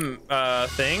same,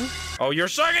 thing. Oh, you're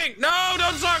sucking! No,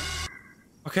 don't suck!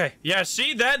 Okay, yeah,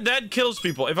 see? That kills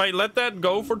people. If I let that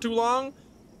go for too long...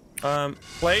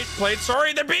 plate.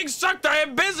 Sorry, they're being sucked! I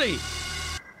am busy!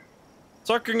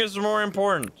 Sucking is more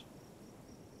important.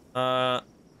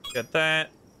 Get that.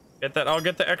 I'll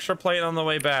get the extra plate on the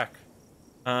way back.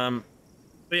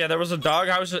 But yeah, there was a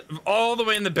doghouse all the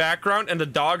way in the background, and the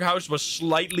doghouse was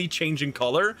slightly changing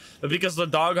color because the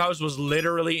doghouse was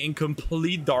literally in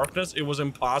complete darkness. It was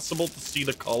impossible to see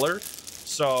the color,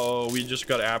 so we just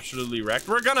got absolutely wrecked.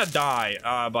 We're gonna die,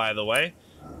 by the way.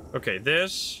 Okay,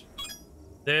 this.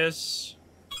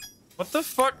 What the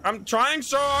fuck? I'm trying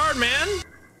so hard, man.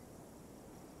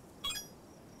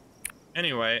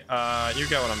 Anyway, you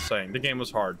get what I'm saying. The game was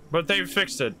hard, but they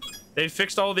fixed it. They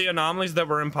fixed all the anomalies that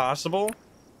were impossible.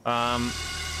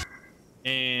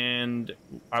 And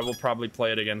I will probably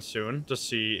play it again soon to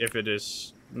see if it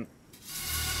is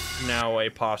now a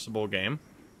possible game.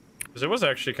 Because it was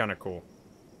actually kind of cool.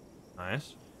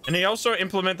 Nice. And he also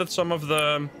implemented some of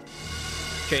the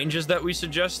changes that we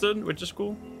suggested, which is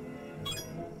cool.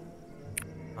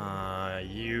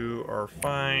 You are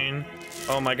fine.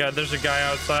 Oh my god, there's a guy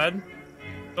outside.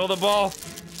 Fill the ball.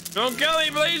 Don't kill me,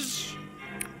 please.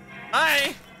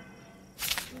 Hi.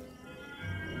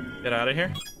 Get out of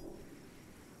here.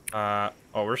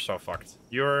 Oh, we're so fucked.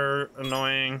 You're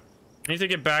annoying. I need to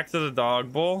get back to the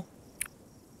dog bowl.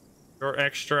 You're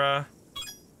extra.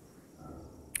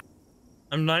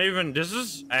 I'm not even... This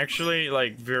is actually,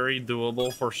 like, very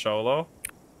doable for solo.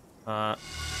 Hi.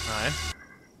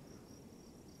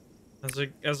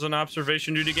 As an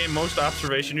observation duty game, most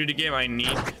observation duty game I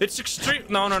need... It's extreme...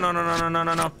 No. No, what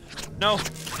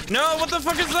the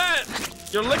fuck is that?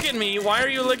 You're licking me. Why are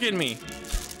you licking me?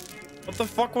 What the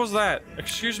fuck was that?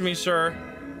 Excuse me, sir.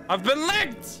 I've been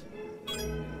licked!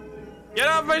 Get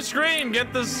off my screen!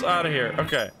 Get this out of here.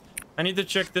 Okay. I need to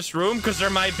check this room because there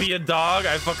might be a dog.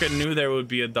 I fucking knew there would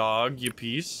be a dog, you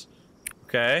piece.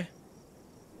 Okay.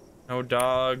 No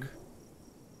dog.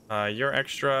 You're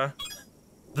extra.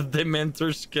 The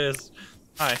Dementor's kiss.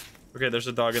 Hi. Okay, there's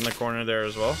a dog in the corner there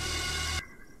as well.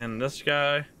 And this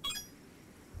guy.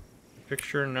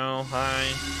 Picture, no.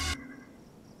 Hi.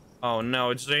 Oh no,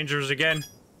 it's dangerous again.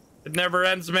 It never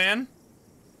ends, man.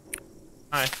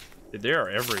 Hi. Dude, they are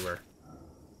everywhere.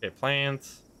 Okay,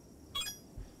 plants.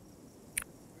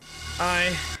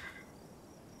 Hi.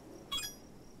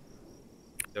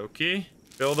 Okay.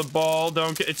 Fill the bowl.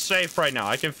 Don't get... It's safe right now.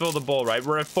 I can fill the bowl, right?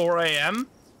 We're at 4 a.m.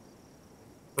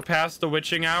 We're past the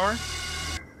witching hour.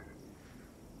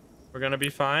 We're gonna be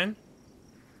fine.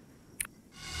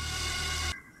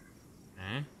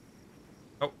 Okay.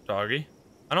 Oh, doggy.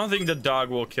 I don't think the dog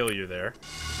will kill you there.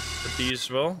 But these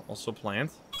will. Also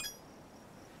plant.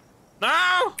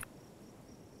 No!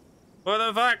 What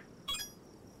the fuck?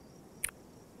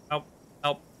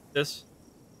 Help. This.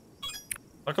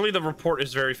 Luckily, the report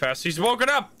is very fast. He's woken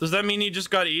up! Does that mean he just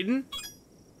got eaten?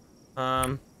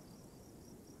 That.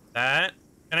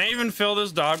 Can I even fill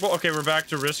this dog bowl? Okay, we're back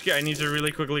to risky. I need to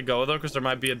really quickly go, though, because there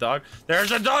might be a dog.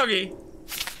 There's a doggy!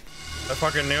 I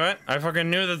fucking knew it. I fucking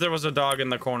knew that there was a dog in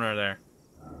the corner there.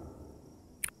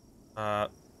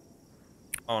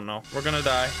 Oh no, we're gonna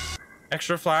die.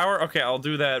 Extra flour? Okay, I'll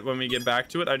do that when we get back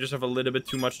to it. I just have a little bit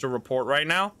too much to report right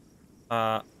now.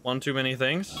 One too many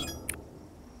things.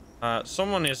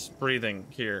 Someone is breathing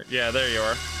here. Yeah, there you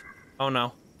are. Oh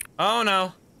no. Oh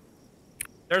no.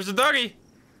 There's a doggy.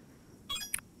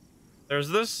 There's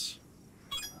this.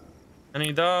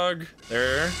 Any dog?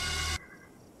 There.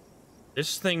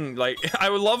 This thing, like, I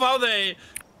would love how they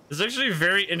It's actually a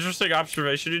very interesting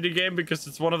observation duty game because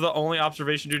it's one of the only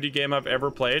observation duty game I've ever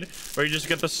played where you just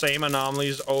get the same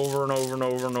anomalies over and over and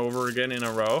over and over again in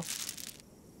a row.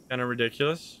 Kind of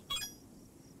ridiculous.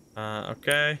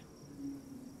 Okay.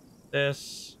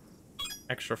 This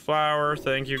extra flour.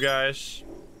 Thank you guys.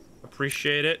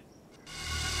 Appreciate it.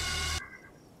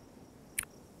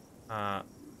 Are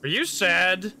you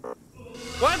sad?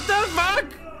 What the fuck?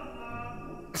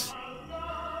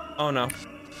 Oh no.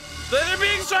 They're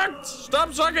being sucked!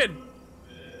 Stop sucking!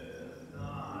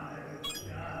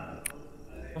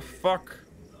 Oh fuck.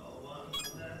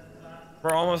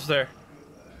 We're almost there.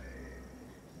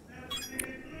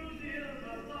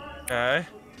 Okay.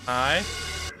 Hi.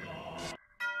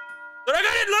 But I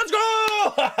got it! Let's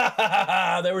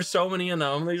go! There were so many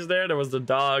anomalies there. There was the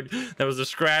dog, there was the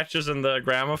scratches and the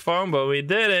gramophone, but we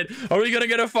did it. Are we gonna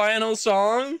get a final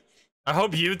song? I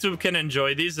hope YouTube can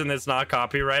enjoy these and it's not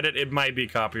copyrighted. It might be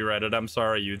copyrighted. I'm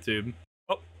sorry, YouTube.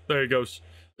 Oh, there he goes.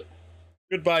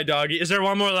 Goodbye, doggy. Is there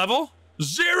one more level?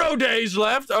 0 days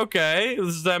left. Okay. What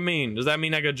does that mean? Does that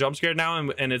mean I get jump scared now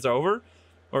and it's over?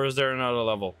 Or is there another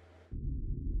level?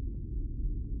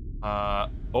 Oh.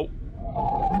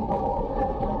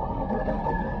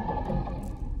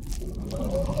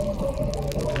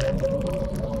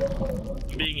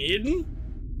 Being eaten?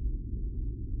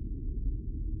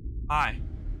 Hi.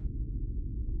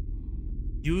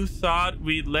 You thought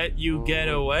we'd let you get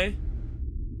away?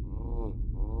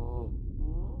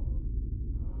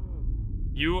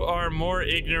 You are more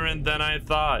ignorant than I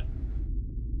thought.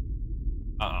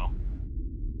 Uh-oh.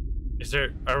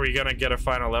 Are we gonna get a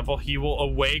final level? He will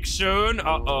awake soon?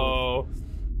 Uh-oh.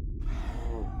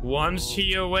 Once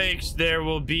he awakes, there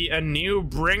will be a new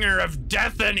bringer of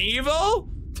death and evil?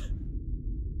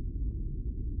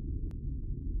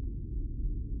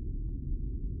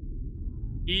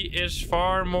 He is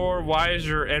far more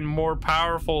wiser and more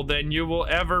powerful than you will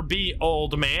ever be,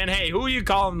 old man. Hey, who are you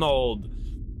calling old?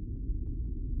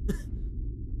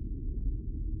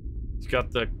 He's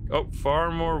got the, oh,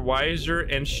 far more wiser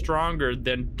and stronger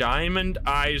than Diamond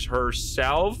Eyes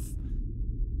herself.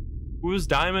 Who's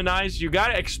Diamond Eyes? You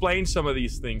gotta explain some of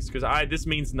these things, because this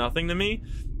means nothing to me.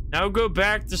 Now go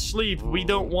back to sleep. We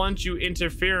don't want you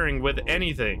interfering with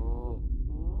anything.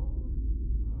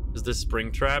 Is this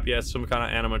Springtrap? Yeah, it's some kind of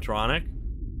animatronic.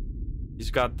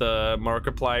 He's got the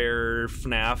Markiplier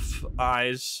FNAF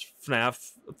eyes, FNAF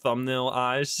thumbnail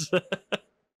eyes.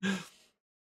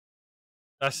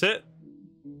 That's it?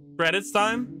 Credits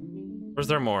time? Or is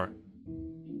there more?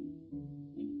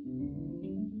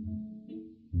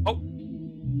 Oh.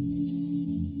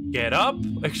 Get up?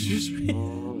 Excuse me.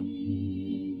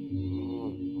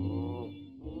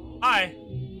 Hi.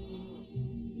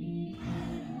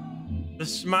 The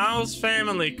Smiles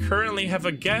family currently have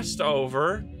a guest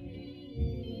over.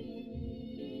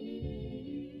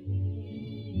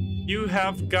 You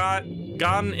have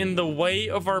gotten in the way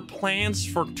of our plans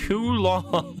for too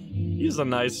long. He's a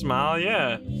nice smile,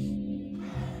 yeah.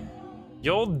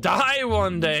 You'll die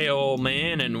one day, old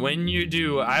man, and when you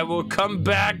do, I will come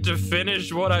back to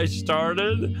finish what I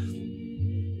started.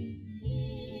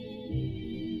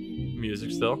 Music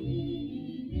still.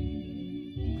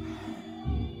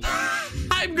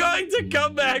 I'm going to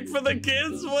come back for the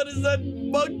kids. What is that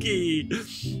monkey?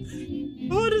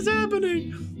 What is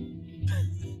happening?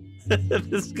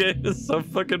 This game is so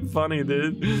fucking funny,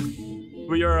 dude.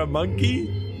 We are a monkey.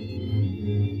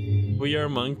 We are a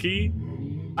monkey.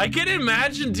 I can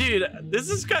imagine, dude. This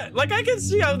is kind, like, I can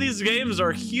see how these games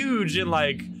are huge in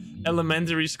like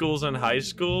elementary schools and high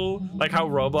school, like how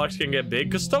Roblox can get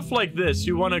big, because stuff like this,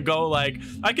 you want to go, like,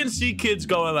 I can see kids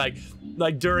going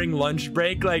like during lunch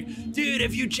break, like, dude,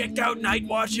 have you checked out Night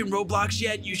Watch in Roblox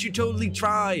yet? You should totally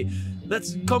try.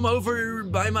 Let's come over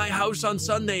by my house on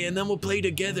Sunday and then we'll play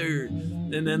together.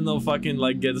 And then they'll fucking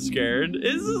like get scared.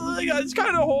 It's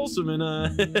kind of wholesome in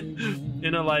a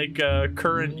in a like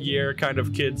current year kind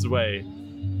of kids way.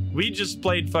 We just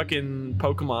played fucking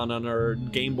Pokemon on our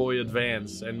Game Boy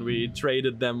Advance and we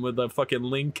traded them with a fucking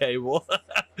link cable.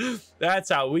 That's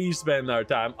how we spend our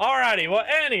time. Alrighty, well,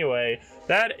 anyway,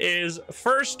 that is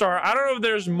first star. I don't know if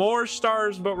there's more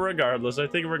stars, but regardless, I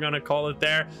think we're gonna call it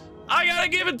there. I gotta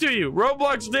give it to you.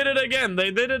 Roblox did it again.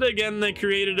 They did it again. They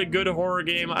created a good horror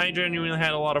game. I genuinely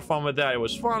had a lot of fun with that. It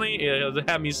was funny. It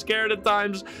had me scared at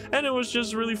times, and it was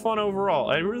just really fun overall.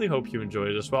 I really hope you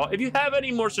enjoyed it as well. If you have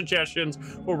any more suggestions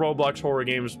for Roblox horror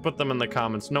games, put them in the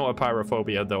comments. No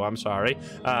apyrophobia, though. I'm sorry.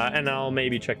 And I'll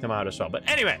maybe check them out as well. But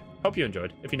anyway, Hope you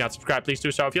enjoyed. If you're not subscribed, please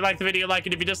do so. If you like the video, like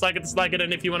it. If you dislike it, dislike it.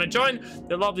 And if you want to join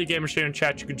the lovely gamers here in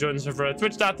chat, you can join us over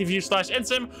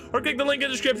twitch.tv/insim or click the link in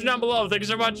the description down below. Thank you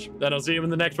so much. And I'll see you in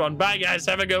the next one. Bye, guys.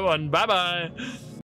 Have a good one. Bye-bye.